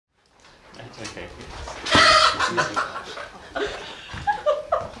I'm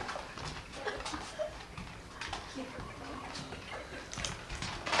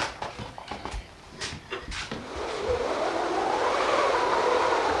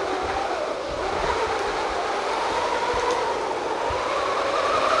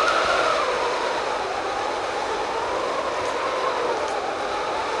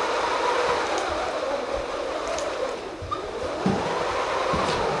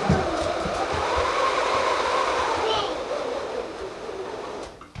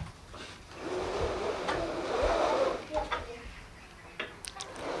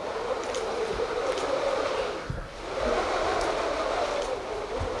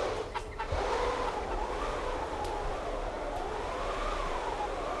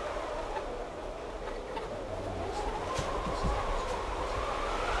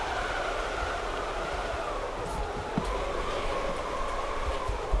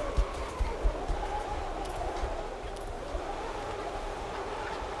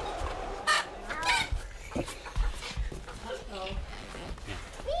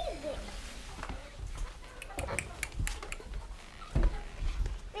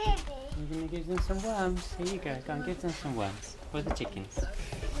going to give them some worms. Here you go. Go and give them some worms for the chickens.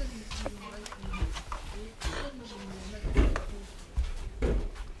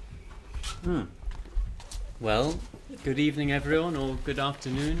 Well, good evening everyone, or good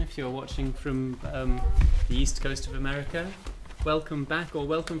afternoon if you're watching from the east coast of America. Welcome back, or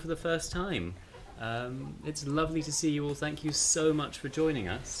welcome for the first time. It's lovely to see you all. Thank you so much for joining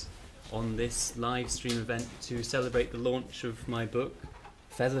us on this live stream event to celebrate the launch of my book,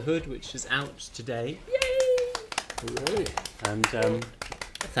 Featherhood, which is out today. Yay! And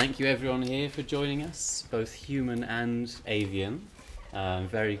thank you everyone here for joining us, both human and avian. I'm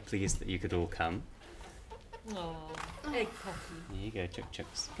very pleased that you could all come. Oh, egg puppy. Here you go,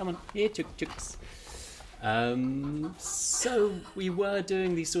 chucks. Come on, here, chucks. So we were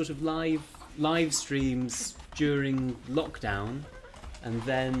doing these sort of live streams during lockdown, and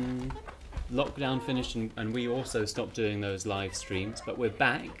then lockdown finished and we also stopped doing those live streams, but we're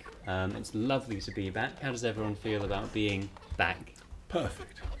back. It's lovely to be back. How does everyone feel about being back?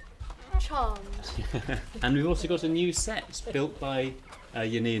 Perfect. Charmed. And we've also got a new set built by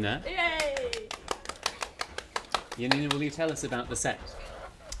Janina. Yay! Janina, will you tell us about the set?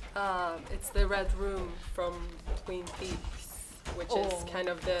 It's the Red Room from Twin Peaks, which is kind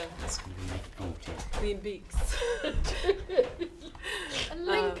of the Twin Peaks. A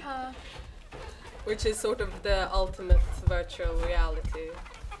linker. Which is sort of the ultimate virtual reality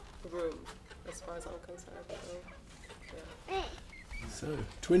room, as far as I'm concerned. So,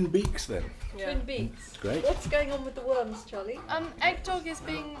 Twin Beaks then. Yeah. Twin Beaks. Great. What's going on with the worms, Charlie? Egg Dog is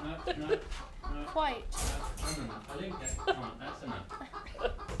being quite.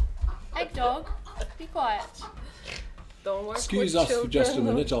 Egg Dog, be quiet. Don't work Excuse with us for children. just a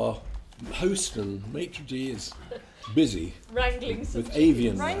minute. Our host and maitre d' is busy Wrangling some with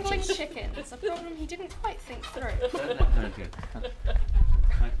avian Wrangling matters. chickens, a problem he didn't quite think through.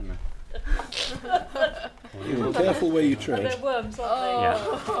 Be careful where you And tread. they're worms,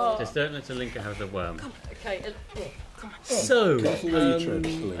 aren't Yeah, just don't let Alinka have the worm. they? Okay. So, Careful where you tread,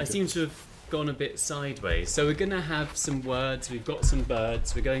 Alinka. I seem to have gone a bit sideways. So we're going to have some words, we've got some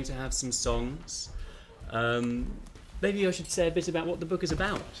birds, we're going to have some songs. Maybe I should say a bit about what the book is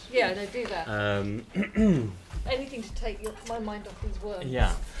about. Yeah, no, do that. Anything to take my mind off these worms.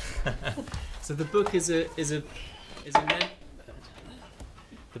 Yeah. So the book is a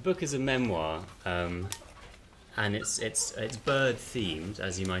memoir, and it's bird themed,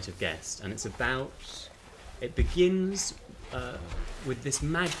 as you might have guessed, and it begins with this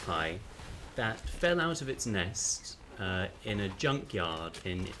magpie that fell out of its nest in a junkyard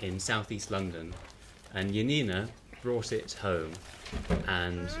in southeast London, and Janina brought it home,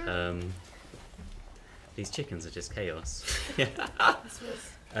 and these chickens are just chaos.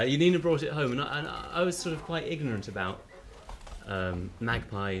 Janina brought it home, and I was sort of quite ignorant about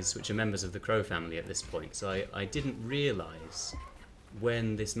magpies, which are members of the crow family at this point, so I didn't realise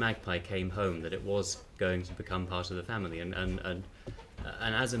when this magpie came home that it was going to become part of the family, and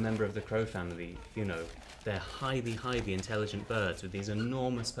as a member of the crow family, you know, they're highly intelligent birds with these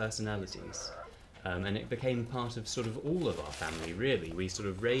enormous personalities, and it became part of sort of all of our family, really. We sort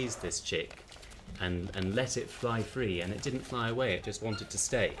of raised this chick and let it fly free, and it didn't fly away, it just wanted to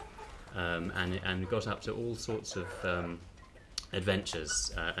stay, and got up to all sorts of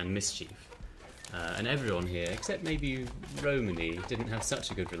adventures and mischief. And everyone here, except maybe Romany, didn't have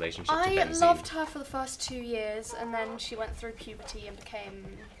such a good relationship to I benzene. loved her for the first 2 years, and then she went through puberty and became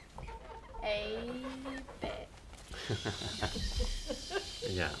a bit.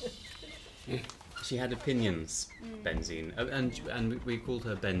 Yeah. She had opinions, Benzine, and we called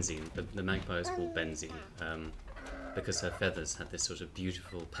her Benzine. The magpie was called Benzine because her feathers had this sort of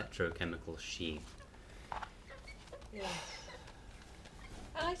beautiful petrochemical sheen. Yeah.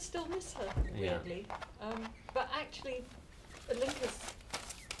 And I still miss her, weirdly. But actually, Olympa's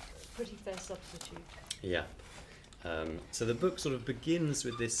a pretty fair substitute. Yeah. So the book sort of begins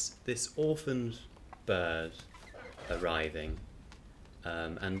with this orphaned bird arriving,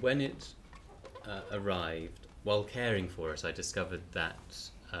 and when it arrived, while caring for it, I discovered that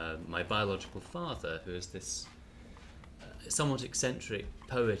my biological father, who is this somewhat eccentric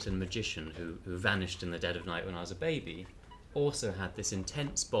poet and magician who vanished in the dead of night when I was a baby, also had this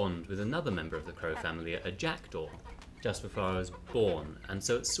intense bond with another member of the crow family, a jackdaw, just before I was born. And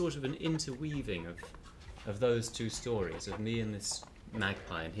so it's sort of an interweaving of those two stories, of me and this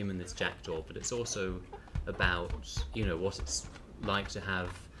magpie and him and this jackdaw, but it's also about, you know, what it's like to have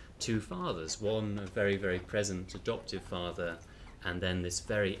two fathers, one a very, very present adoptive father, and then this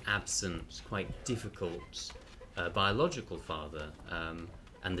very absent, quite difficult biological father,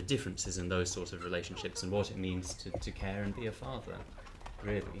 and the differences in those sorts of relationships and what it means to care and be a father,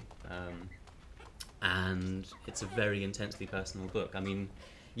 really. And it's a very intensely personal book. I mean,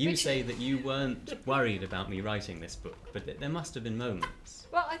 you say that you weren't worried about me writing this book, but there must have been moments.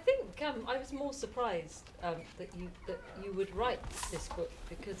 Well, I think I was more surprised that you would write this book,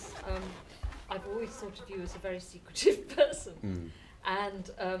 because I've always thought of you as a very secretive person,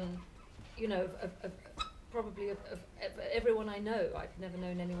 and you know, probably of everyone I know, I've never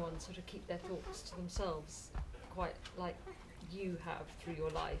known anyone sort of keep their thoughts to themselves quite like you have through your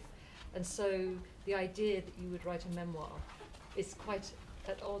life. And so the idea that you would write a memoir is quite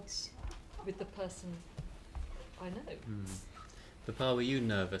at odds with the person I know. Papa, were you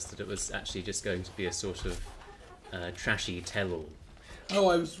nervous that it was actually just going to be a sort of trashy tell-all? Oh,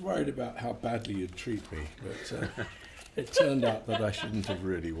 I was worried about how badly you'd treat me, but it turned out that I shouldn't have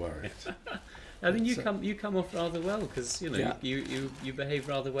really worried. I mean, you come off rather well, because, you know, Yeah. you behave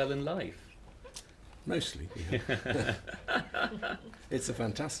rather well in life. Mostly, yeah. It's a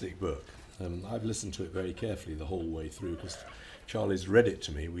fantastic book. I've listened to it very carefully the whole way through, because Charlie's read it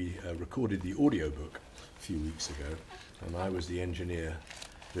to me. We recorded the audiobook a few weeks ago, and I was the engineer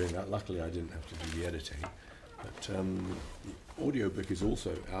doing that. Luckily, I didn't have to do the editing. But the audiobook is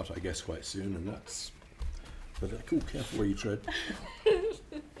also out, I guess, quite soon, and that's... But oh, careful where you tread.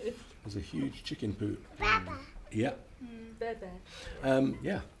 There's a huge chicken poo. Yeah. Bear.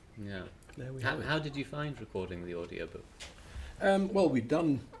 Yeah. Yeah. There we have it. How did you find recording the audiobook? Well, we'd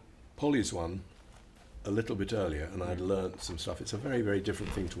done Polly's one a little bit earlier, and I'd learnt some stuff. It's a very, very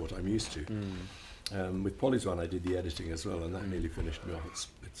different thing to what I'm used to. With Polly's one, I did the editing as well, and that nearly finished me off.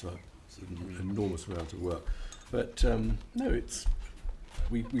 It's an enormous amount of work. But no,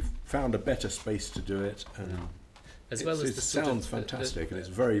 we've found a better space to do it, and As well as it the sort sounds of, fantastic, and it's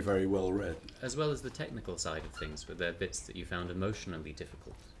very, very well read. As well as the technical side of things, were there bits that you found emotionally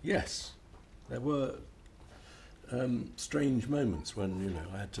difficult? Yes, there were strange moments when, you know,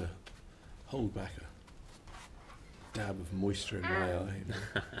 I had to hold back a dab of moisture in my eye. You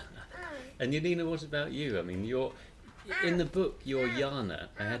know. And Janina, what about you? I mean, in the book, you're Jana.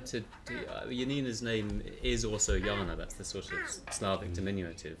 I had to Janina's name is also Jana. That's the sort of Slavic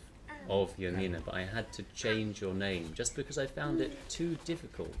diminutive of Janina, but I had to change your name just because I found it too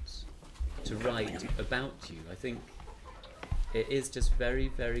difficult to write about you. I think it is just very,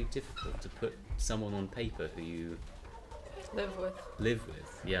 very difficult to put someone on paper who you Live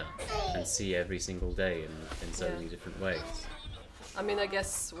with, yeah, and see every single day in so Yeah. many different ways. I mean, I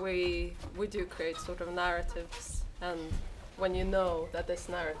guess we do create sort of narratives, and when you know that this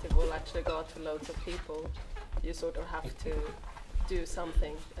narrative will actually go out to loads of people, you sort of have to do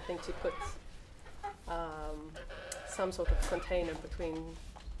something, I think, to put some sort of container between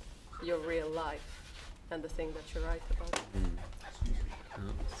your real life and the thing that you write about.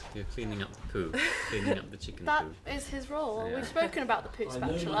 Oh, you're cleaning up the poo, cleaning up the chicken That poo. is his role. Yeah. We've spoken about the poo I know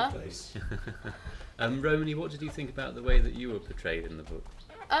my spatula. place. Romany, what did you think about the way that you were portrayed in the book?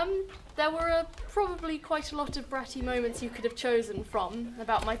 There were probably quite a lot of bratty moments you could have chosen from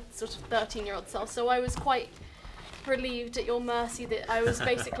about my sort of 13-year-old self, so I was quite relieved at your mercy that I was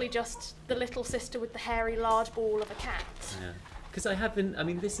basically just the little sister with the hairy large ball of a cat. Yeah, because I have been. I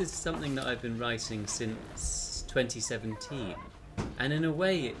mean, this is something that I've been writing since 2017, and in a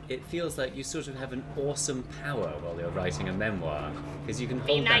way, it feels like you sort of have an awesome power while you're writing a memoir, because you can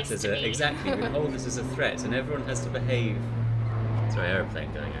hold nice that as to a me. exactly. You can hold this as a threat, and everyone has to behave. Sorry,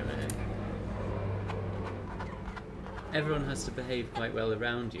 aeroplane going over here. Everyone has to behave quite well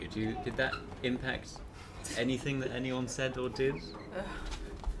around you. Did that impact anything that anyone said or did?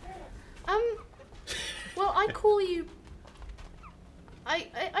 I call you.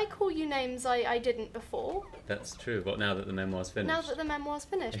 I call you names I didn't before. That's true. What, now that the memoir's finished? Now that the memoir's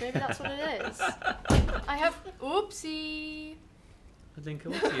finished, maybe that's what it is. I have. Oopsie. Adinka,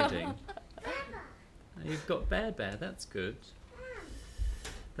 what are you doing? You've got Bear. That's good.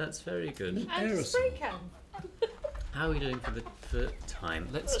 That's very good. And a spray can. How are we doing for time?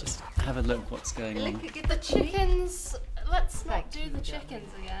 Let's just have a look what's going on. Get The chickens. Let's not Thank do you, the Janina.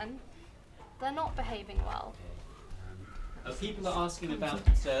 chickens again. They're not behaving well. People are asking about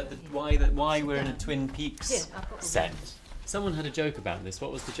why we're in a Twin Peaks set. Someone had a joke about this.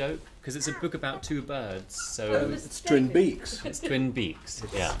 What was the joke? Because it's a book about two birds, so It's Twin Beaks. it's Twin Beaks.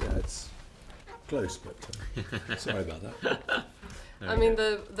 Yeah. It's close, but sorry about that. I mean,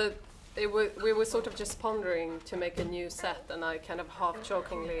 we were sort of just pondering to make a new set, and I kind of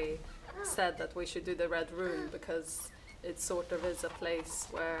half-jokingly said that we should do the Red Room because it sort of is a place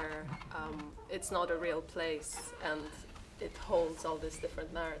where it's not a real place, and it holds all these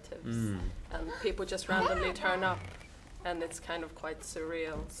different narratives, and people just randomly turn up, and it's kind of quite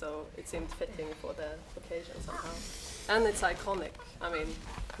surreal, so it seemed fitting for the occasion somehow. And it's iconic. I mean,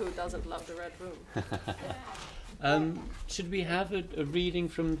 who doesn't love the Red Room? Should we have a reading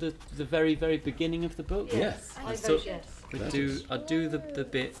from the very, very beginning of the book? Yes. I So- vote yes. I'll do the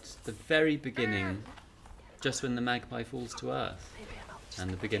bit, the very beginning, just when the magpie falls to earth,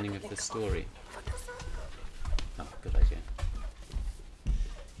 and the beginning of the story. Oh, good idea.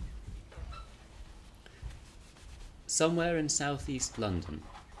 Somewhere in southeast London,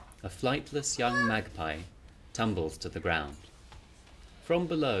 a flightless young magpie tumbles to the ground. From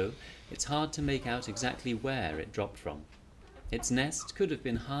below, it's hard to make out exactly where it dropped from. Its nest could have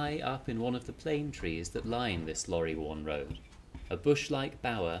been high up in one of the plane trees that line this lorry-worn road, a bush-like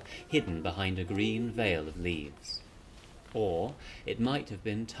bower hidden behind a green veil of leaves. Or it might have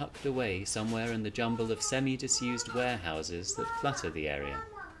been tucked away somewhere in the jumble of semi-disused warehouses that clutter the area.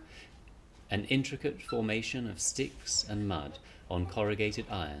 An intricate formation of sticks and mud on corrugated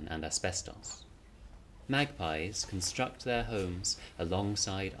iron and asbestos. Magpies construct their homes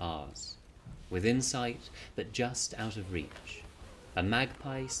alongside ours, within sight but just out of reach. A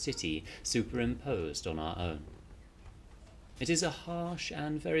magpie city superimposed on our own. It is a harsh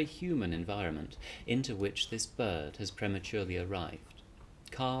and very human environment into which this bird has prematurely arrived.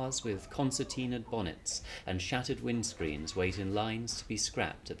 Cars with concertinaed bonnets and shattered windscreens wait in lines to be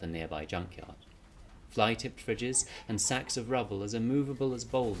scrapped at the nearby junkyard. Fly-tipped fridges and sacks of rubble as immovable as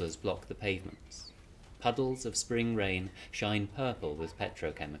boulders block the pavements. Puddles of spring rain shine purple with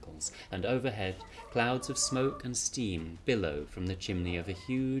petrochemicals, and overhead, clouds of smoke and steam billow from the chimney of a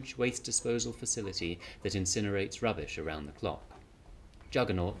huge waste disposal facility that incinerates rubbish around the clock.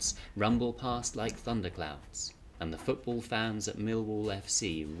 Juggernauts rumble past like thunderclouds, and the football fans at Millwall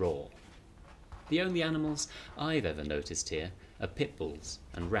FC roar. The only animals I've ever noticed here are pit bulls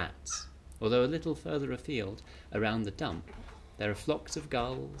and rats, although a little further afield, around the dump, there are flocks of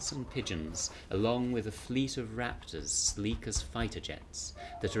gulls and pigeons, along with a fleet of raptors sleek as fighter jets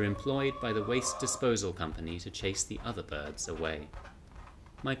that are employed by the waste disposal company to chase the other birds away.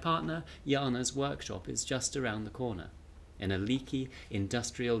 My partner Jana's workshop is just around the corner, in a leaky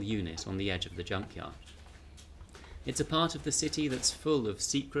industrial unit on the edge of the junkyard. It's a part of the city that's full of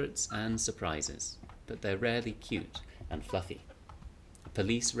secrets and surprises, but they're rarely cute and fluffy. A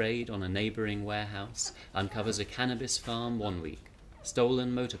police raid on a neighbouring warehouse uncovers a cannabis farm one week,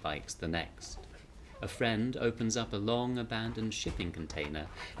 stolen motorbikes the next. A friend opens up a long abandoned shipping container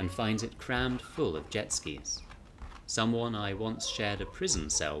and finds it crammed full of jet skis. Someone I once shared a prison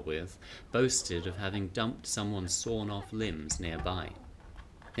cell with boasted of having dumped someone's sawn-off limbs nearby.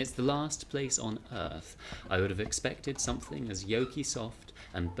 It's the last place on earth I would have expected something as yolky soft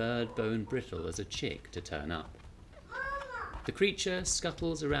and bird bone brittle as a chick to turn up. The creature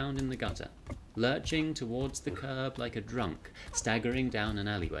scuttles around in the gutter, lurching towards the curb like a drunk staggering down an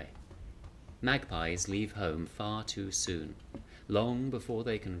alleyway. Magpies leave home far too soon, long before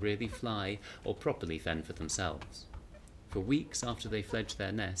they can really fly or properly fend for themselves. For weeks after they fledge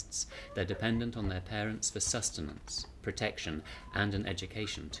their nests, they're dependent on their parents for sustenance, protection, and an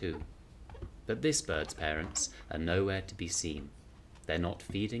education too. But this bird's parents are nowhere to be seen. They're not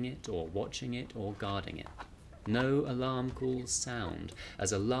feeding it or watching it or guarding it. No alarm calls sound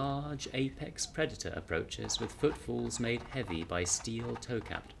as a large apex predator approaches with footfalls made heavy by steel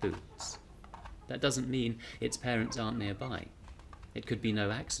toe-capped boots. That doesn't mean its parents aren't nearby. It could be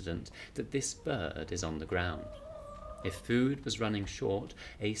no accident that this bird is on the ground. If food was running short,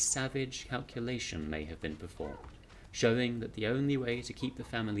 a savage calculation may have been performed, showing that the only way to keep the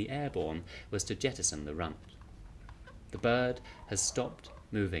family airborne was to jettison the runt. The bird has stopped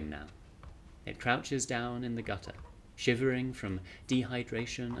moving now. It crouches down in the gutter, shivering from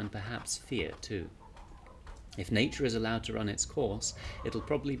dehydration and perhaps fear too. If nature is allowed to run its course, it'll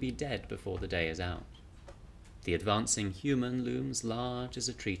probably be dead before the day is out. The advancing human looms large as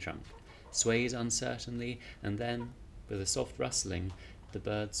a tree trunk, sways uncertainly, and then, with a soft rustling, the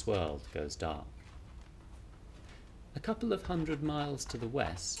bird's world goes dark. A couple of 100 miles to the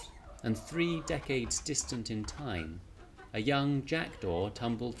west, and 3 decades distant in time, a young jackdaw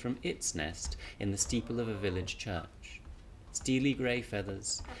tumbled from its nest in the steeple of a village church. Steely grey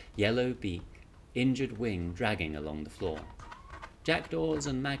feathers, yellow beak, injured wing dragging along the floor. Jackdaws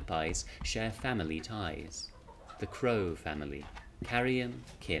and magpies share family ties. The crow family, carrion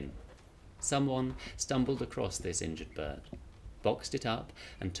kin. Someone stumbled across this injured bird, boxed it up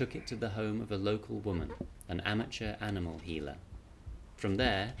and took it to the home of a local woman, an amateur animal healer. From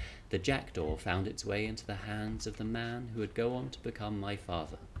there, the jackdaw found its way into the hands of the man who would go on to become my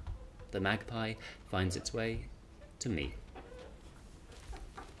father. The magpie finds its way to me.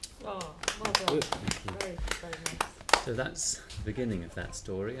 Oh, well done. Good. Very, very nice. So that's the beginning of that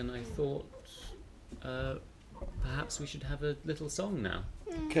story, and I thought perhaps we should have a little song now.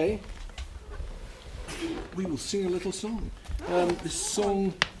 Okay. We will sing a little song. This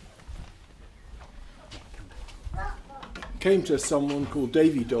song came to someone called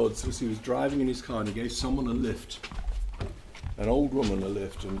Davy Dodds as he was driving in his car, and he gave someone a lift, an old woman a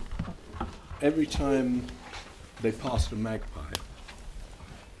lift, and every time they passed a magpie,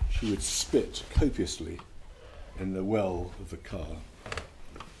 she would spit copiously in the well of the car.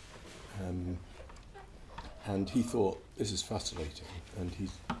 And he thought, this is fascinating, and he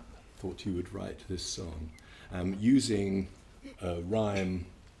thought he would write this song using a rhyme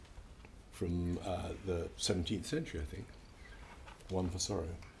from the 17th century, I think, One for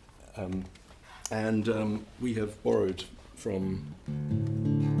Sorrow. And we have borrowed from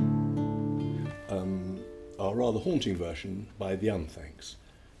our rather haunting version by the Unthanks.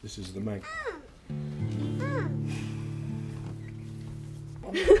 This is the magpie.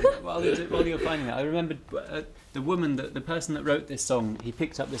 While you're finding that, I remembered the woman, the person that wrote this song. He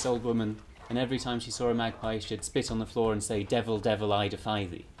picked up this old woman, and every time she saw a magpie, she'd spit on the floor and say, "Devil, devil, I defy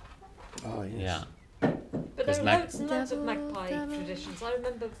thee." Ah, yes. Yeah. But there are loads and loads of magpie traditions. I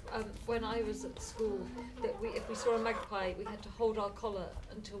remember when I was at school that if we saw a magpie, we had to hold our collar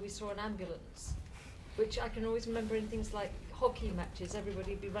until we saw an ambulance, which I can always remember in things like hockey matches.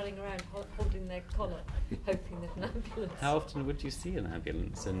 Everybody would be running around holding their collar, hoping that an ambulance. How often would you see an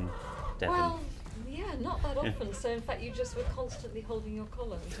ambulance in Devon? Well, yeah, not that often. So in fact, you just were constantly holding your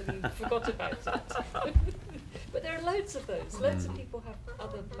collar until you forgot about it. But there are loads of those. Loads of people have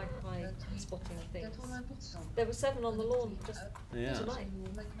other magpie spotting things. There were 7 on the lawn just tonight.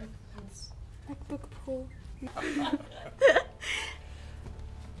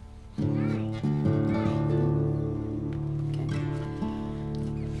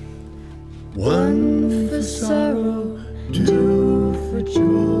 One for sorrow, 2 for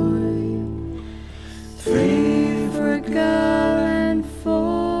joy, 3 for a girl and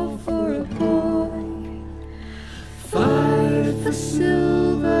 4 for a boy, 5 for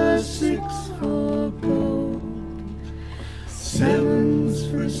silver, 6 for gold, 7's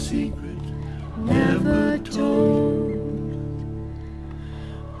for a secret never told.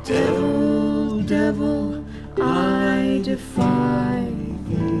 Devil, devil, I defy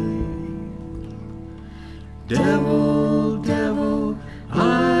thee. Devil, devil,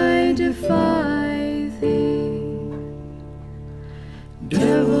 I defy thee.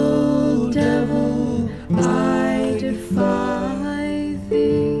 Devil, devil, I defy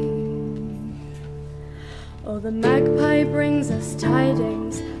thee. Oh, the magpie brings us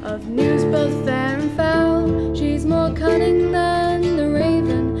tidings of news both fair and foul. She's more cunning than the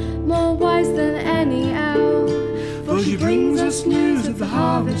raven, more wise than any owl. For she brings us news of the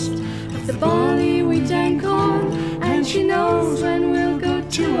harvest, of the barley, wheat and corn, and she knows when we'll go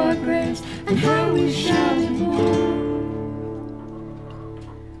to our graves and how we shall be born.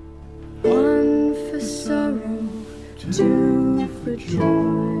 1 for sorrow, 2 for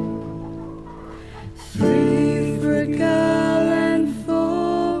joy, 3 for a girl and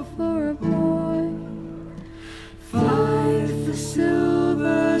 4 for a boy, 5 for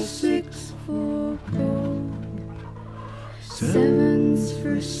silver, 6 for gold, 7's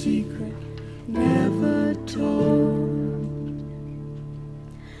for a secret never told.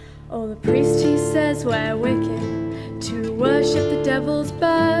 Oh, the priest, he says we're wicked to worship the devil's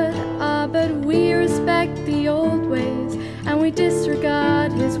bird. Ah, but we respect the old ways and we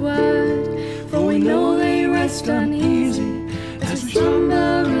disregard his word. For we know they rest uneasy as we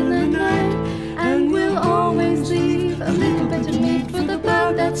slumber in the night, and we'll always leave a little bit of meat for the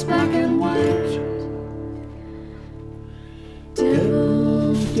bird that's it's black and white.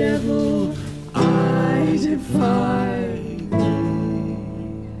 Devil, devil, I defy thee.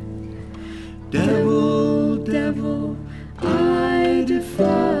 Devil, devil, I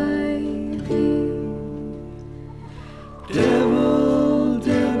defy thee. Devil,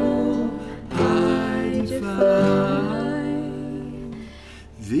 devil, I defy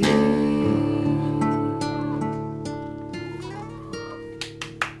thee.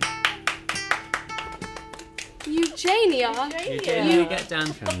 Eugenia. You get down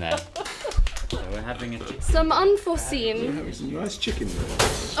from there. So we're having a Some unforeseen. Having some nice chicken there.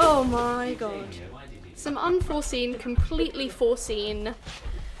 Oh my god. Some unforeseen, completely foreseen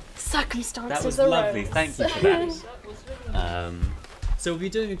circumstances That was arose. lovely, thank you for that. So we'll be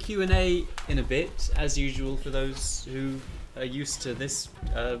doing a Q&A in a bit, as usual, for those who are used to this,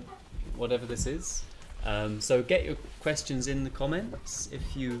 whatever this is. So get your questions in the comments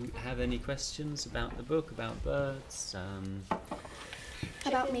if you have any questions about the book, about birds,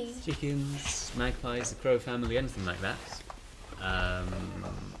 About me. chickens, magpies, the crow family, anything like that.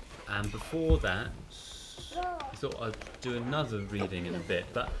 And before that, I thought I'd do another reading in a bit,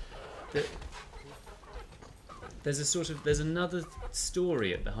 but there's another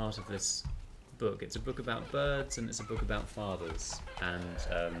story at the heart of this book. It's a book about birds and it's a book about fathers.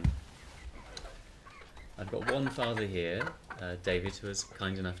 And I've got one father here, David, who was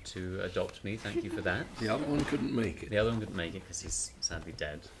kind enough to adopt me. Thank you for that. The other one couldn't make it. The other one couldn't make it because he's sadly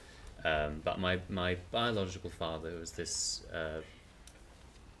dead. But my biological father was this.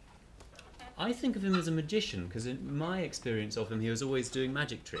 I think of him as a magician because in my experience of him, he was always doing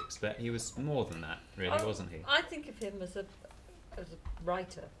magic tricks. But he was more than that, really, wasn't he? I think of him as a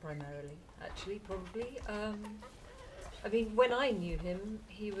writer primarily, actually, probably. I mean, when I knew him,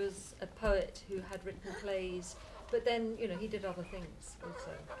 he was a poet who had written plays, but then, you know, he did other things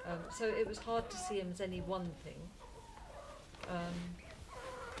also. So it was hard to see him as any one thing.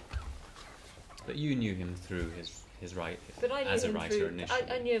 But you knew him through his writing But I knew as a him writer through.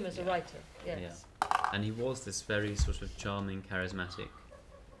 initially. I knew him as a writer. Yes. Yeah. And he was this very sort of charming, charismatic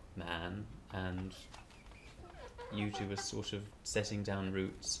man, and you two were sort of setting down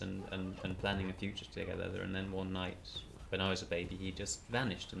roots and planning a future together, and then one night, when I was a baby, he just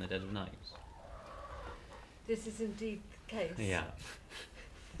vanished in the dead of night. This is indeed the case. Yeah.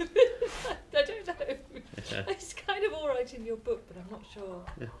 I don't know. It's kind of all right in your book, but I'm not sure.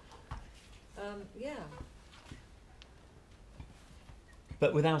 Yeah.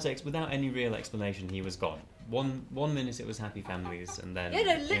 But without any real explanation, he was gone. One minute it was happy families, and then Yeah,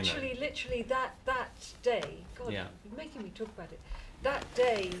 no, literally that day. God, Yeah. you're making me talk about it. That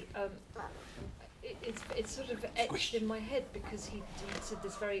day, it's sort of etched in my head because he said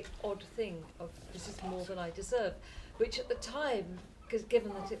this very odd thing of "this is more than I deserve," which at the time, because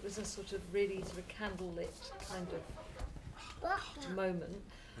given that it was a sort of really sort of candlelit kind of moment,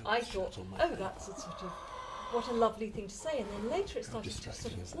 I thought, oh, that's a sort of what a lovely thing to say. And then later it started to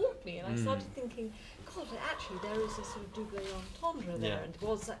sort of haunt me, and I started thinking, God, actually there is a sort of double entendre there, Yeah. and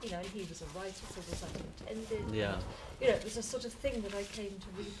was that, you know, and he was a writer, so was that intended? Yeah. And, you know, it was a sort of thing that I came to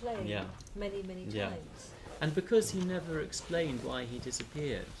replay Yeah. many, many Yeah. times. And because he never explained why he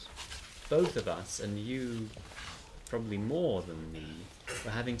disappeared, both of us, and you probably more than me,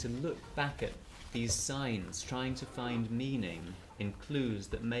 were having to look back at these signs, trying to find meaning in clues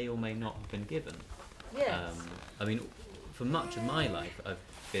that may or may not have been given. Yes. I mean, for much of my life, I've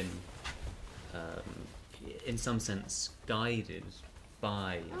been, in some sense, guided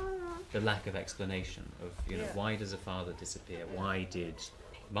by the lack of explanation of, you know, Yeah. why does a father disappear? Why did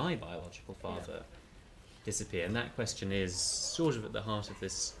my biological father disappear? And that question is sort of at the heart of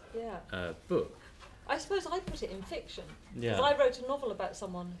this Yeah. book. I suppose I put it in fiction. Yeah. Because I wrote a novel about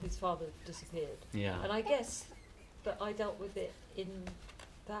someone whose father disappeared. Yeah. And I guess that I dealt with it in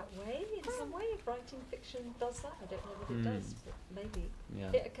that way, in some way. If writing fiction does that, I don't know what it does, but maybe.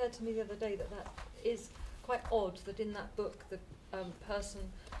 Yeah. It occurred to me the other day that is quite odd that in that book the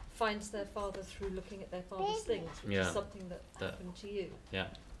person finds their father through looking at their father's things, which Yeah. is something that happened to you. Yeah.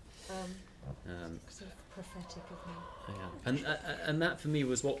 Sort of prophetic of me. Yeah. And that for me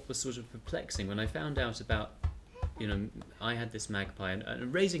was what was sort of perplexing when I found out about, you know, I had this magpie,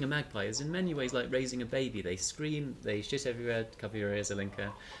 and raising a magpie is in many ways like raising a baby. They scream, they shit everywhere, cover your ears,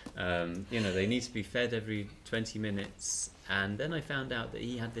 Alinka. You know, they need to be fed every 20 minutes. And then I found out that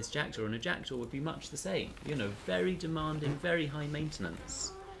he had this jackdaw, and a jackdaw would be much the same. You know, very demanding, very high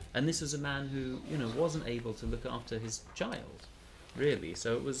maintenance. And this was a man who, you know, wasn't able to look after his child, really.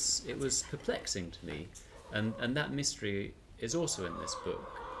 So it was perplexing to me, and that mystery is also in this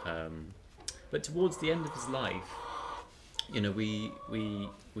book. But towards the end of his life, we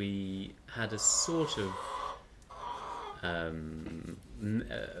had a sort of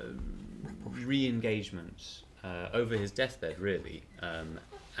re-engagement over his deathbed, really,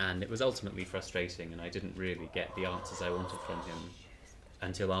 and it was ultimately frustrating, and I didn't really get the answers I wanted from him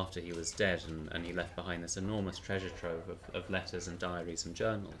until after he was dead, and he left behind this enormous treasure trove of letters and diaries and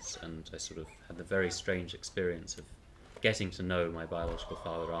journals, and I sort of had the very strange experience of getting to know my biological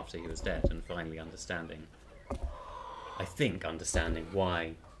father after he was dead, and finally understanding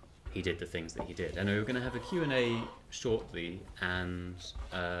why he did the things that he did. And we were going to have a Q&A shortly, and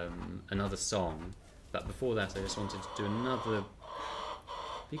another song, but before that I just wanted to do another...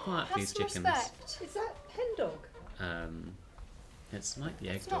 Be quiet, please, Have some chickens. respect. Is that hen dog? It might be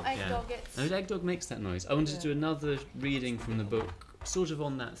It's Egg Dog, not Egg yeah. Dog, it's... No, Egg Dog makes that noise. I wanted to do another reading from the book, sort of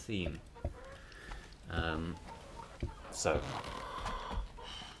on that theme. So,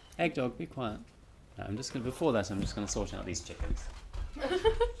 Egg Dog, be quiet. No, before that, I'm just going to sort out these chickens.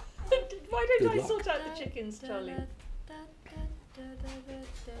 Why don't Good I luck. sort out the chickens, Charlie?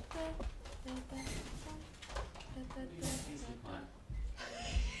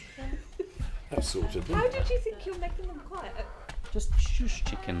 That's sorted. How did you think you're making them quiet? Just shush,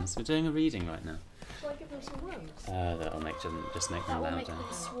 chickens. We're doing a reading right now. Shall I give them some worms? That'll just make them That will louder. make them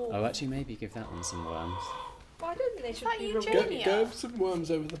swarm. Oh, actually, maybe give that one some worms. Well, I don't think they should that be you, removed. Janina? Go some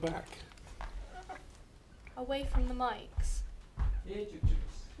worms over the back. Away from the mics.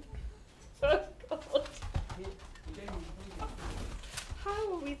 Oh, God.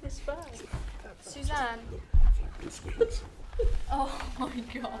 How are we this bad? Suzanne. It's wings. Oh my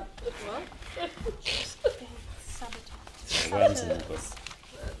god. What? Sabotage. Worms in the book.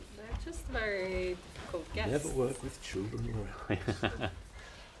 They're just very difficult guests. Never work with children or...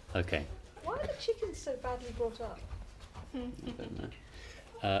 Okay. Why are the chickens so badly brought up? I don't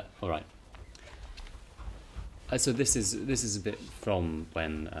know. All right. So this is a bit from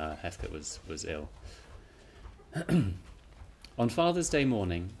when Heathcote was ill. On Father's Day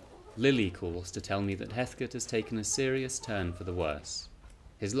morning, Lily calls to tell me that Heathcote has taken a serious turn for the worse.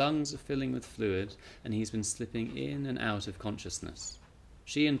 His lungs are filling with fluid, and he's been slipping in and out of consciousness.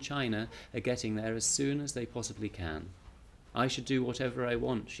 She and China are getting there as soon as they possibly can. I should do whatever I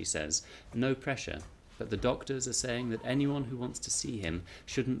want, she says, no pressure, but the doctors are saying that anyone who wants to see him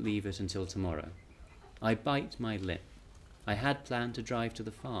shouldn't leave it until tomorrow. I bite my lip. I had planned to drive to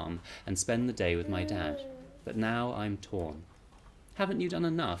the farm and spend the day with my dad, but now I'm torn. Haven't you done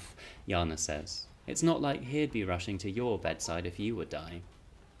enough? Jana says. It's not like he'd be rushing to your bedside if you were dying.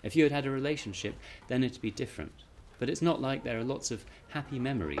 If you had had a relationship, then it'd be different. But it's not like there are lots of happy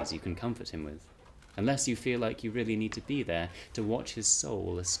memories you can comfort him with, unless you feel like you really need to be there to watch his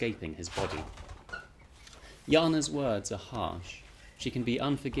soul escaping his body. Jana's words are harsh. She can be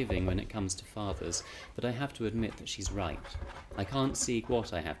unforgiving when it comes to fathers, but I have to admit that she's right. I can't see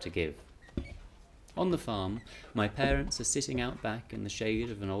what I have to give. On the farm, my parents are sitting out back in the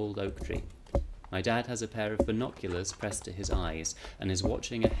shade of an old oak tree. My dad has a pair of binoculars pressed to his eyes and is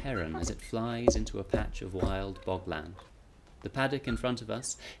watching a heron as it flies into a patch of wild bogland. The paddock in front of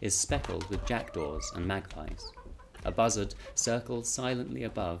us is speckled with jackdaws and magpies. A buzzard circles silently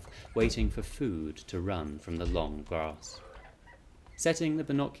above, waiting for food to run from the long grass. Setting the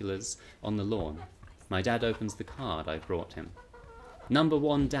binoculars on the lawn, my dad opens the card I've brought him. "Number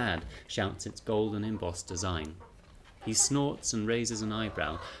 1 Dad," shouts its golden embossed design. He snorts and raises an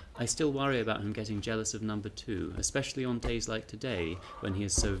eyebrow. I still worry about him getting jealous of number 2, especially on days like today when he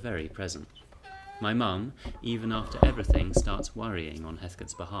is so very present. My mum, even after everything, starts worrying on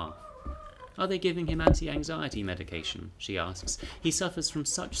Heathcote's behalf. "Are they giving him anti-anxiety medication?" she asks. "He suffers from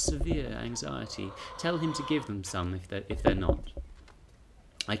such severe anxiety. Tell him to give them some if they're not."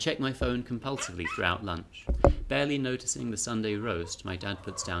 I check my phone compulsively throughout lunch, barely noticing the Sunday roast my dad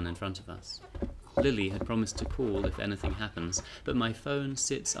puts down in front of us. Lily had promised to call if anything happens, but my phone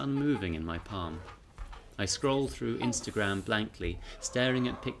sits unmoving in my palm. I scroll through Instagram blankly, staring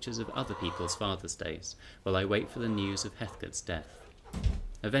at pictures of other people's Father's Days, while I wait for the news of Heathcote's death.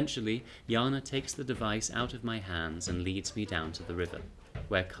 Eventually, Jana takes the device out of my hands and leads me down to the river,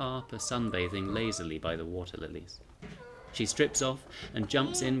 where carp are sunbathing lazily by the water lilies. She strips off and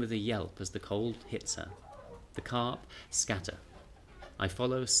jumps in with a yelp as the cold hits her. The carp scatter. I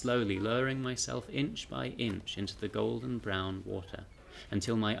follow slowly, lowering myself inch by inch into the golden brown water,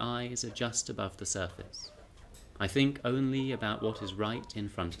 until my eyes are just above the surface. I think only about what is right in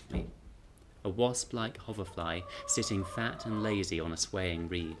front of me. A wasp-like hoverfly sitting fat and lazy on a swaying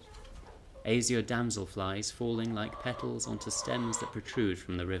reed. Azure damselflies falling like petals onto stems that protrude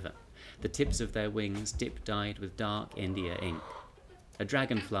from the river, the tips of their wings dip-dyed with dark India ink. a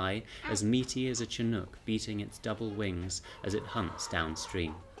dragonfly as meaty as a chinook beating its double wings as it hunts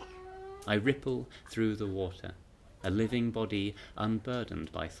downstream. I ripple through the water, a living body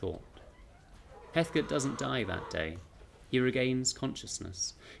unburdened by thought. Heathcote doesn't die that day. He regains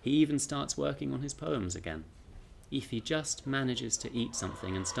consciousness. He even starts working on his poems again. If he just manages to eat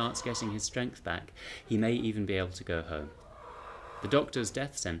something and starts getting his strength back, he may even be able to go home. The doctor's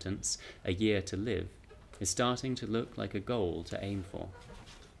death sentence, a year to live, is starting to look like a goal to aim for.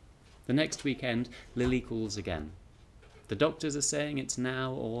 The next weekend, Lily calls again. The doctors are saying it's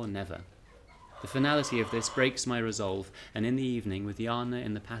now or never. The finality of this breaks my resolve, and in the evening, with Jana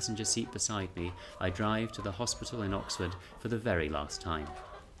in the passenger seat beside me, I drive to the hospital in Oxford for the very last time.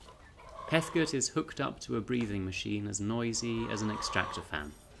 Heathcote is hooked up to a breathing machine as noisy as an extractor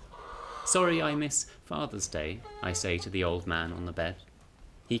fan. "Sorry I miss Father's Day," I say to the old man on the bed.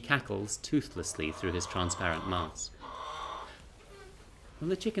 He cackles toothlessly through his transparent mask. Will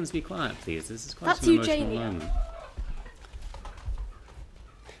the chickens be quiet, please? This is quite That's an emotional Eugenia. moment.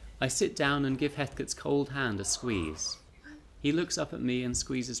 I sit down and give Heathcote's cold hand a squeeze. He looks up at me and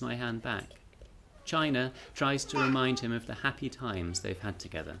squeezes my hand back. China tries to remind him of the happy times they've had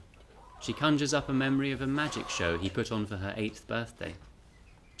together. She conjures up a memory of a magic show he put on for her 8th birthday.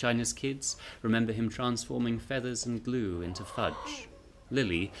 China's kids remember him transforming feathers and glue into fudge.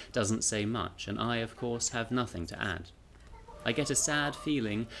 Lily doesn't say much, and I, of course, have nothing to add. I get a sad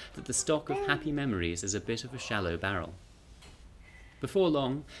feeling that the stock of happy memories is a bit of a shallow barrel. Before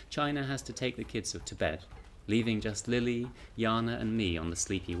long, China has to take the kids to bed, leaving just Lily, Jana and me on the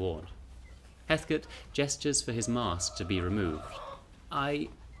sleepy ward. Heathcote gestures for his mask to be removed. I,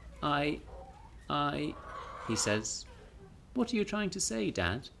 he says. "What are you trying to say,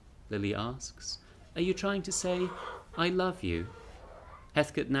 Dad?" Lily asks. "Are you trying to say, I love you?"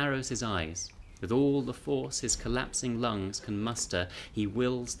 Heathcote narrows his eyes. With all the force his collapsing lungs can muster, he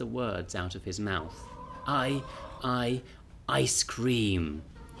wills the words out of his mouth. Ice cream,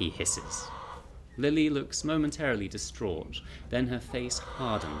 he hisses. Lily looks momentarily distraught, then her face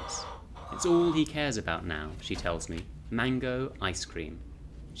hardens. It's all he cares about now, she tells me. Mango ice cream.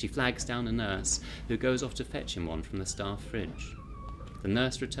 She flags down a nurse, who goes off to fetch him one from the staff fridge. The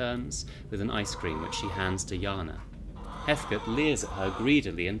nurse returns with an ice cream which she hands to Jana. Heathcote leers at her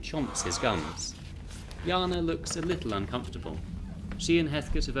greedily and chomps his gums. Jana looks a little uncomfortable. She and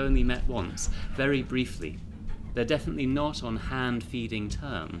Heathcote have only met once, very briefly. They're definitely not on hand-feeding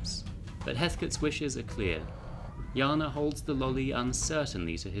terms, but Heathcote's wishes are clear. Jana holds the lolly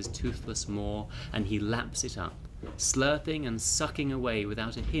uncertainly to his toothless maw, and he laps it up, slurping and sucking away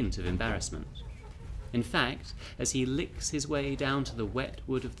without a hint of embarrassment. In fact, as he licks his way down to the wet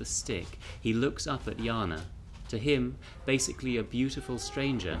wood of the stick, he looks up at Jana, to him basically a beautiful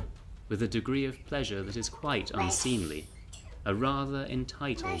stranger, with a degree of pleasure that is quite unseemly. A rather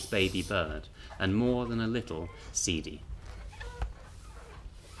entitled baby bird, and more than a little seedy.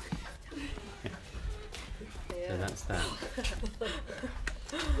 So that's that.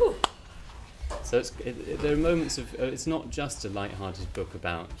 So there are moments of, it's not just a light-hearted book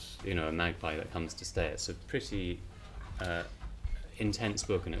about, a magpie that comes to stay. It's a pretty intense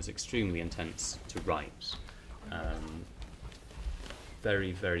book, and it was extremely intense to write.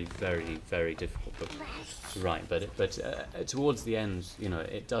 Very, very, very, very difficult book to write, but towards the end,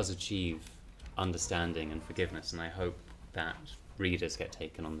 it does achieve understanding and forgiveness, and I hope that readers get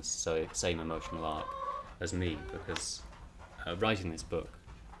taken on the same emotional arc as me, because writing this book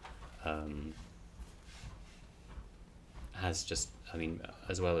has just,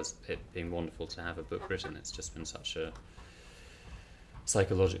 as well as it being wonderful to have a book written, it's just been such a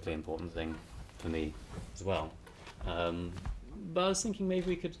psychologically important thing for me as well. But I was thinking maybe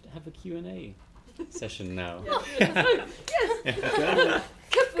we could have a Q&A session now. Yes.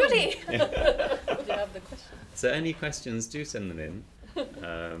 Goody. Do you have the question? So any questions, do send them in.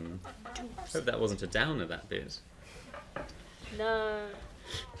 Hope that wasn't a downer, that bit. No.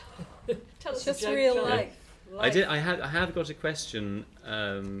 Tell us It's just a joke, real Charlie. life. I have got a question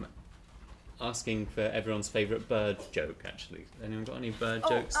asking for everyone's favourite bird joke, actually. Anyone got any bird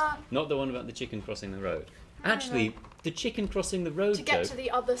jokes? Not the one about the chicken crossing the road. Actually, the chicken crossing the road To get joke. to the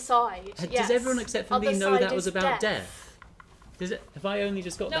other side. Does everyone except for me Other know side that was is about death? Have I only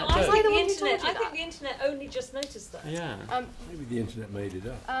just got No, that I joke? think the the one who internet. told you I think that. the internet only just noticed that. Yeah. Maybe the internet made it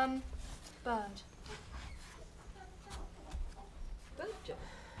up. Bird. Bird joke.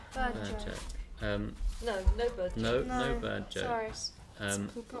 Bird Bird joke. joke. No bird joke. No bird jokes. Sorry. Um,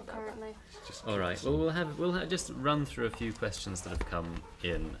 Not currently. all right. Well, we'll just run through a few questions that have come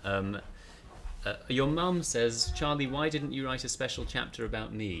in. Your mum says, "Charlie, why didn't you write a special chapter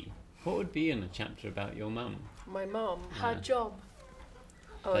about me?" What would be in a chapter about your mum? My mom. Her Yeah. job.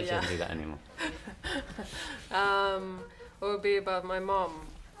 Oh, But you yeah. don't do that anymore. What would be about my mom?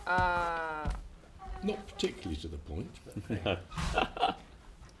 Not particularly to the point, but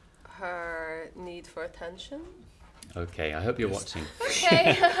Her need for attention. Okay, I hope you're watching.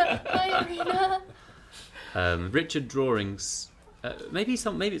 Okay. Hi, Irina. Richard Drawings. Maybe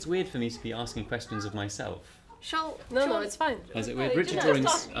it's weird for me to be asking questions of myself. No, it's fine. Is it No, weird? you Richard don't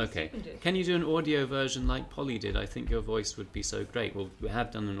Drawings. have to. Okay. You can do it. Can you do an audio version like Polly did? I think your voice would be so great. Well, we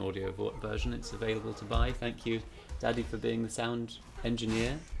have done an audio version. It's available to buy. Thank you, Daddy, for being the sound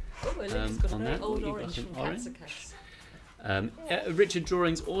engineer. Oh, Olivia's got a on very that. old You've got orange an from orange. Cats. Richard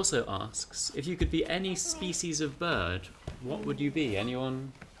Drawings also asks, if you could be any species of bird, what would you be?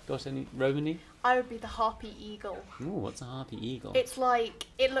 Anyone got any? Romany? I would be the harpy eagle. Ooh, what's a harpy eagle? It's like,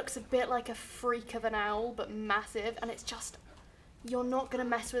 it looks a bit like a freak of an owl, but massive, and it's just, you're not going to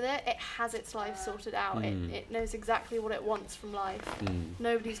mess with it. It has its life sorted out. It knows exactly what it wants from life.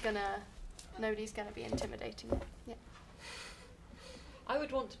 Nobody's gonna be intimidating it. Yeah. I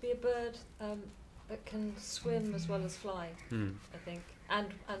would want to be a bird that can swim as well as fly. I think,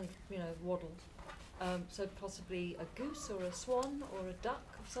 and waddle. So possibly a goose or a swan or a duck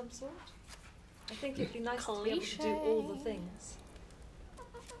of some sort. I think it'd be nice to be able to do all the things.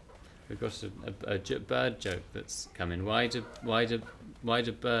 We've got a bird joke that's coming. Why do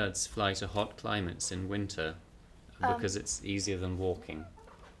birds fly to hot climates in winter? Because it's easier than walking.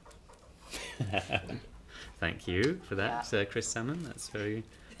 Thank you for that, Chris Salmon. That's very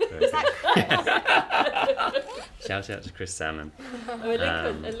Is that Shout out to Chris Salmon.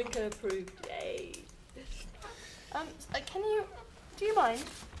 Alinka approved. Yay! do you mind?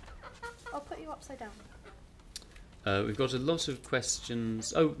 I'll put you upside down. We've got a lot of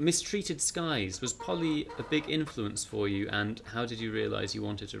questions. Oh, Mistreated Skies. Was Polly a big influence for you, and how did you realise you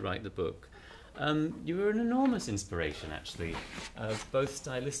wanted to write the book? You were an enormous inspiration, actually, both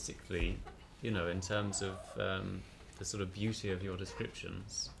stylistically, in terms of the sort of beauty of your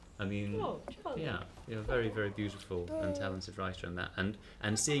descriptions. I mean, yeah, you're a very, very beautiful and talented writer in that, and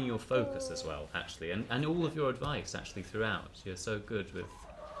seeing your focus as well, actually, and all of your advice, actually, throughout. You're so good with,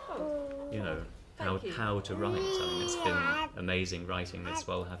 how to write. I mean, it's been amazing writing this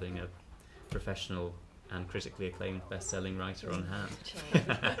while having a professional and critically acclaimed best-selling writer on hand.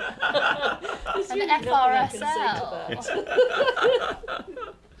 There's An really nothing I can say to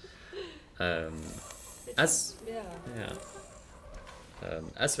FRSL. that.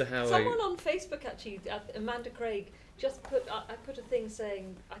 As for how Someone on Facebook actually, Amanda Craig, just put. I put a thing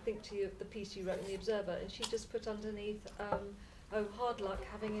saying, I think to you, the piece you wrote in the Observer, and she just put underneath, "Oh, hard luck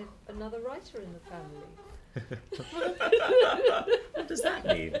having another writer in the family." what does that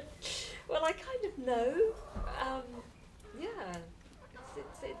mean? Well, I kind of know.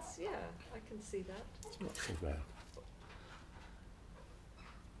 It's I can see that. it's not so bad.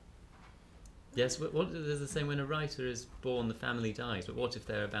 Yes, what there's the saying, when a writer is born, the family dies. But what if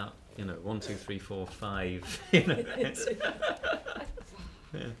they're about 1, 2, 3, 4, 5? In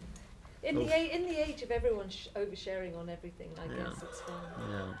the age of everyone oversharing on everything, I guess it's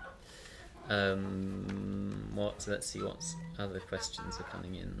fine. Yeah. Let's see what other questions are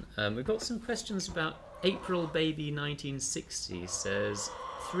coming in. We've got some questions about April Baby 1960 says,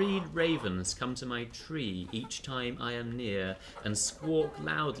 3 ravens come to my tree each time I am near and squawk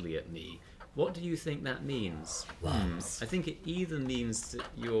loudly at me. What do you think that means? I think it either means that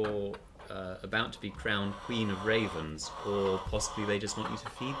you're about to be crowned Queen of Ravens, or possibly they just want you to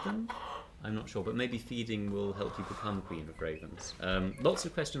feed them. I'm not sure, but maybe feeding will help you become Queen of Ravens. Lots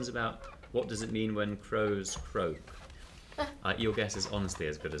of questions about what does it mean when crows croak. Your guess is honestly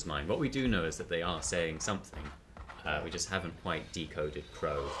as good as mine. What we do know is that they are saying something. We just haven't quite decoded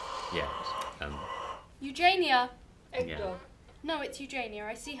crow yet. Eugenia. Egg dog. No, it's Eugenia.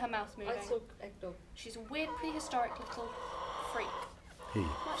 I see her mouth moving. I saw egg dog. She's a weird prehistoric little freak. He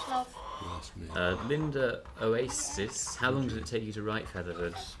Much love. asked me. Linda Oasis, how long did it take you to write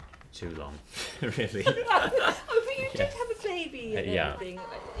Featherhood? Too long, really. But you did have a baby and everything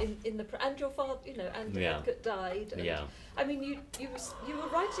in the and your father, and Edgar died. And I mean, you were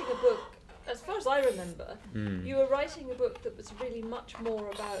writing a book. As far as I remember, you were writing a book that was really much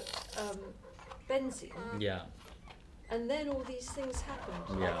more about benzene. Yeah. And then all these things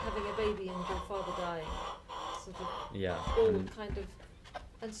happened, like having a baby and your father dying, sort of all kind of,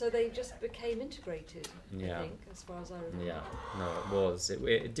 and so they just became integrated, I think, as far as I remember. Yeah, no, it was.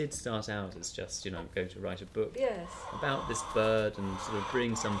 It did start out as just, going to write a book about this bird and sort of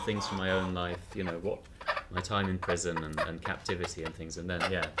bring some things from my own life, what my time in prison and captivity and things, and then,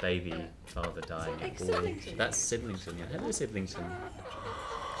 father dying. Siblington. That's Siblington, Hello, Siblington.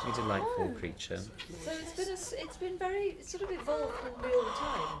 You delightful creature. So it's been very sort of evolved in real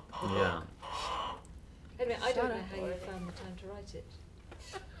time. Yeah. Anyway, I don't know how you found the time to write it.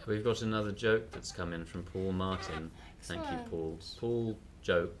 We've got another joke that's come in from Paul Martin. Thank you, Paul. Paul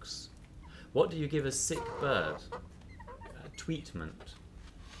jokes. What do you give a sick bird? A tweetment.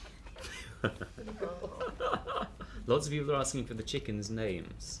 Lots of people are asking for the chickens'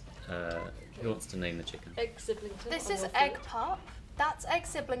 names. Who wants to name the chicken? Egg Siblington. This on is your Egg foot. Pup. That's Egg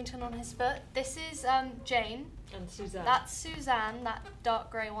Siblington on his foot. This is Jane. And Suzanne. That's Suzanne, that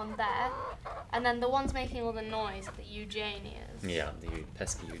dark grey one there. And then the one's making all the noise, the Eugenias. Yeah, the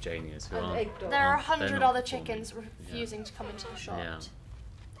pesky Eugenias who And aren't. Egg Dog. There are They're 100 not other performing. chickens refusing to come into the shot.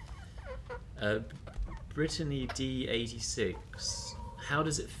 Yeah. Brittany D86. How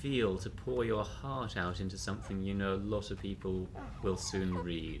does it feel to pour your heart out into something you know a lot of people will soon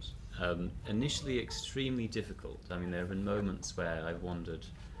read? Initially extremely difficult. I mean, there have been moments where I've wondered,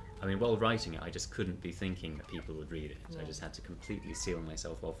 I mean, while writing it, I just couldn't be thinking that people would read it. I just had to completely seal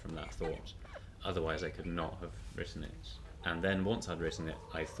myself off from that thought. Otherwise, I could not have written it. And then once I'd written it,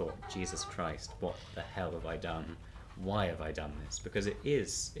 I thought, Jesus Christ, what the hell have I done? Why have I done this? Because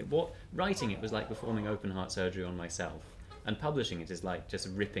writing it was like performing open heart surgery on myself. And publishing it is like just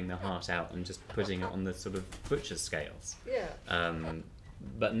ripping the heart out and just putting it on the sort of butcher's scales. Yeah.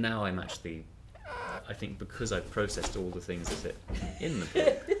 But now I'm actually, I think because I've processed all the things that are in the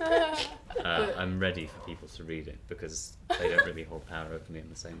book, I'm ready for people to read it because they don't really hold power over me in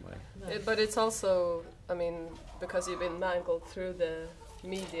the same way. No. But it's also, I mean, because you've been mangled through the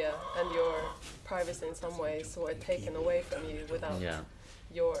media and your privacy in some ways were taken away from you without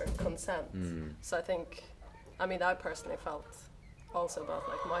your consent. So I think, I mean, I personally felt also about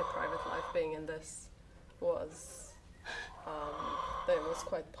like my private life being in this was that it was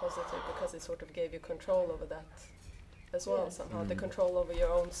quite positive because it sort of gave you control over that as well somehow, the control over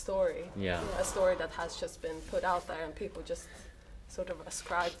your own story. Yeah. A story that has just been put out there and people just sort of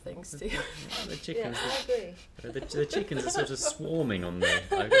ascribe things to you. The Yeah, chickens, I agree. the chickens are sort of swarming on there.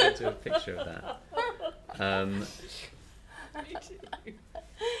 I've got to do a picture of that.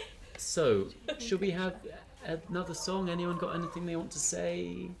 So, should we have another song? Anyone got anything they want to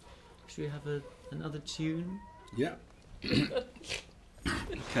say? Should we have another tune? Yeah.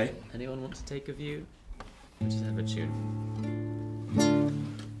 Okay. Anyone want to take a view? Just have a tune.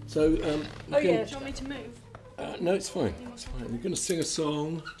 So, Oh, yeah. Do you want me to move? no, it's fine. It's fine. We're going to sing a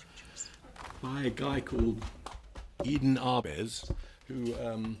song by a guy called Eden Arbez, who.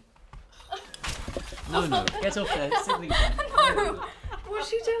 No, get off there. Silly. No! What's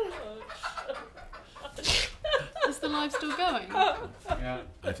she doing? Is the live still going? Yeah.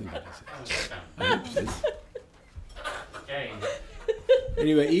 I think it is. I hope it is. Jane.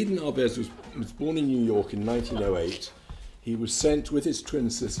 Anyway, Eden Arbez was born in New York in 1908. He was sent with his twin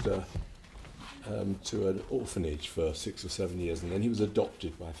sister to an orphanage for 6 or 7 years, and then he was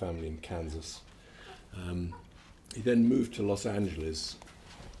adopted by a family in Kansas. He then moved to Los Angeles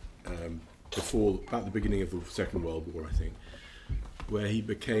about the beginning of the Second World War, I think, where he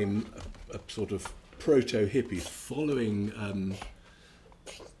became a sort of proto-hippie following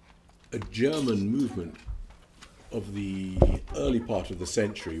a German movement of the early part of the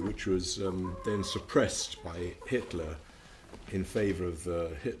century, which was then suppressed by Hitler in favour of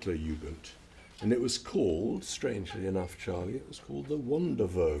the Hitlerjugend. And it was called, strangely enough, Charlie, it was called the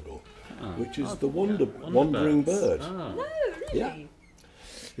Wandervogel, which is the wandering bird. Ah. Oh, really? Yeah.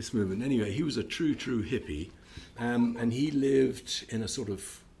 This movement. Anyway, he was a true hippie, and he lived in a sort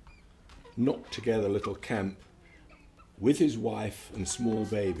of knocked together little camp with his wife and small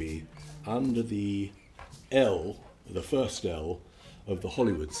baby under the L, the first L, of the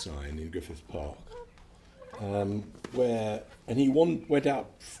Hollywood sign in Griffith Park, and he went out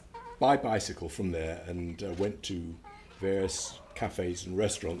by bicycle from there and went to various cafes and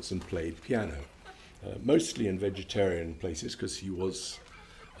restaurants and played piano, mostly in vegetarian places because he was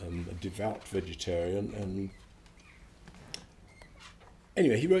a devout vegetarian. And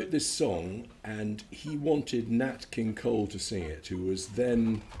anyway, he wrote this song and he wanted Nat King Cole to sing it, who was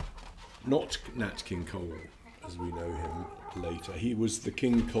then not Nat King Cole as we know him later. He was the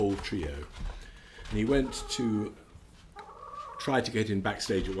King Cole Trio, and he went to try to get in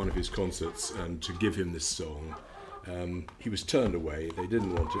backstage at one of his concerts and to give him this song. He was turned away, they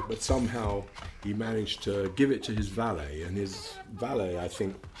didn't want it, but somehow he managed to give it to his valet, and his valet, I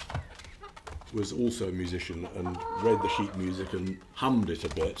think, was also a musician and read the sheet music and hummed it a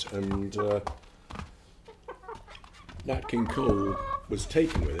bit, and Nat King Cole was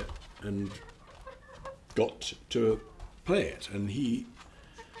taken with it and got to play it, and he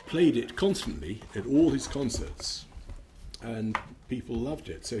played it constantly at all his concerts and people loved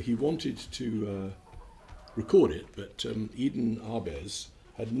it. So he wanted to record it, but Eden Arbez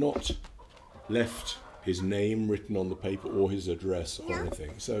had not left his name written on the paper or his address or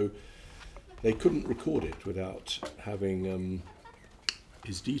anything. So they couldn't record it without having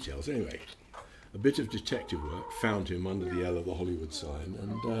his details. Anyway, a bit of detective work found him under the L of the Hollywood sign,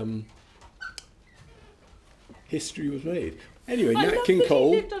 and history was made. Anyway, I Nat love King that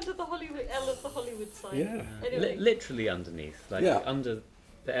Cole. He lived under the Hollywood L of the Hollywood sign. Yeah. Anyway. Literally underneath, like Yeah. under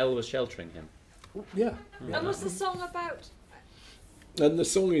the L was sheltering him. Yeah. And what's the song about? And the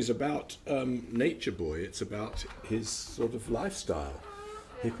song is about Nature Boy. It's about his sort of lifestyle,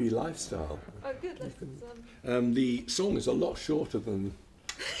 hippie lifestyle. Oh, good. Let's, The song is a lot shorter than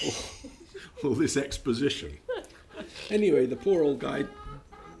all this exposition. Anyway, the poor old guy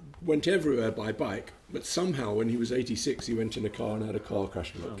went everywhere by bike, but somehow when he was 86 he went in a car and had a car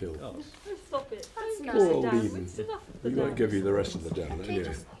crash and got killed. God. stop it. That's Don't nice. go Poor old down. Eden. It's enough of the We won't downs. give you the rest of the down. Okay,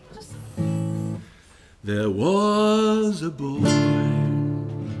 Anyway. just There was a boy,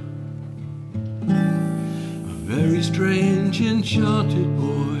 a very strange, enchanted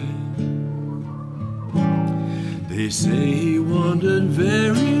boy. They say he wandered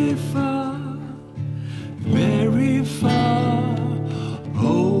very far,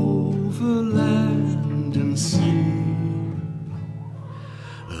 over land and sea.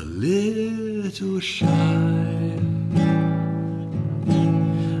 A little shy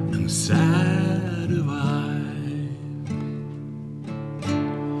and sad of eye,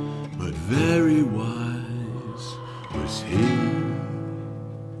 but very wise was he.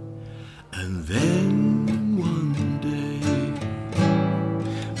 And then one day,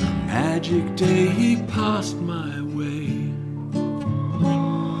 a magic day, he passed my way.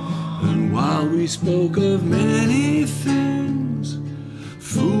 And while we spoke of many things,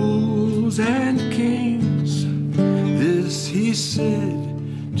 fools and kings, this he said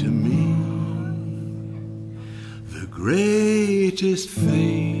to me: the greatest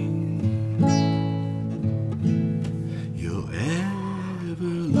thing you'll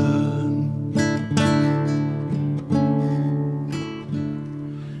ever learn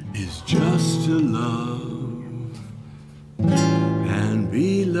is just to love and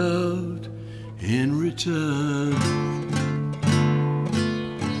be loved in return.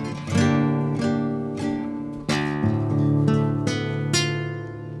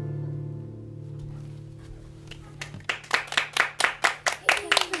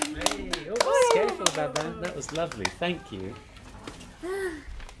 Careful about that. That was lovely. Thank you.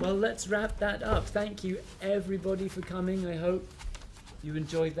 Well, let's wrap that up. Thank you, everybody, for coming. I hope you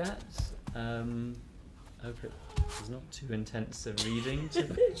enjoyed that. I hope it was not too intense a reading to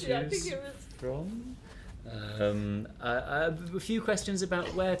Yeah, I think choose it was. from. A few questions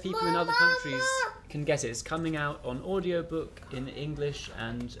about where people in other countries can get it. It's coming out on audiobook in English,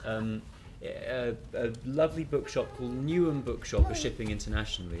 and a lovely bookshop called Newham Bookshop is shipping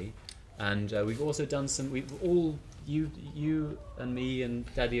internationally. And we've also done some. You and me and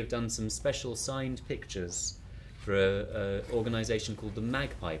Daddy have done some special signed pictures for a organisation called the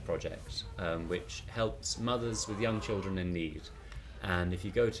Magpie Project, which helps mothers with young children in need. And if you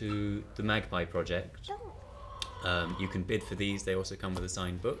go to the Magpie Project, you can bid for these. They also come with a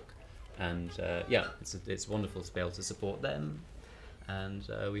signed book, and yeah, it's wonderful to be able to support them. And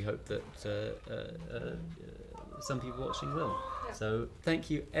we hope that some people watching will. Yeah. So thank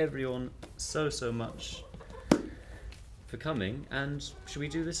you everyone so much for coming. And should we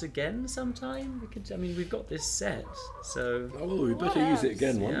do this again sometime? We could. I mean, we've got this set, so Oh, well, we better use it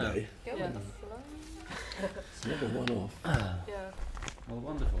again one Yeah. day. Go Yeah. with the flow. It's never one off. Yeah. well,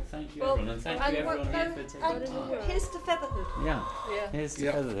 wonderful. Thank you Well, everyone, and thank you everyone here for taking and part. here's to Featherhood. Yeah. Yeah. Here's to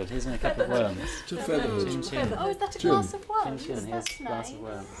Yeah. Featherhood. Here's a cup of worms. To Chin Featherhood. chin. Oh, is that a Jim. glass of Chin worms? chin. Here's That's a glass nice. of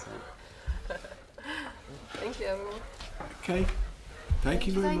worms. So. Thank you, everyone. Okay. Thank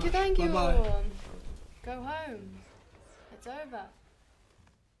you very much. Thank you, Bye-bye. everyone. Go home. It's over.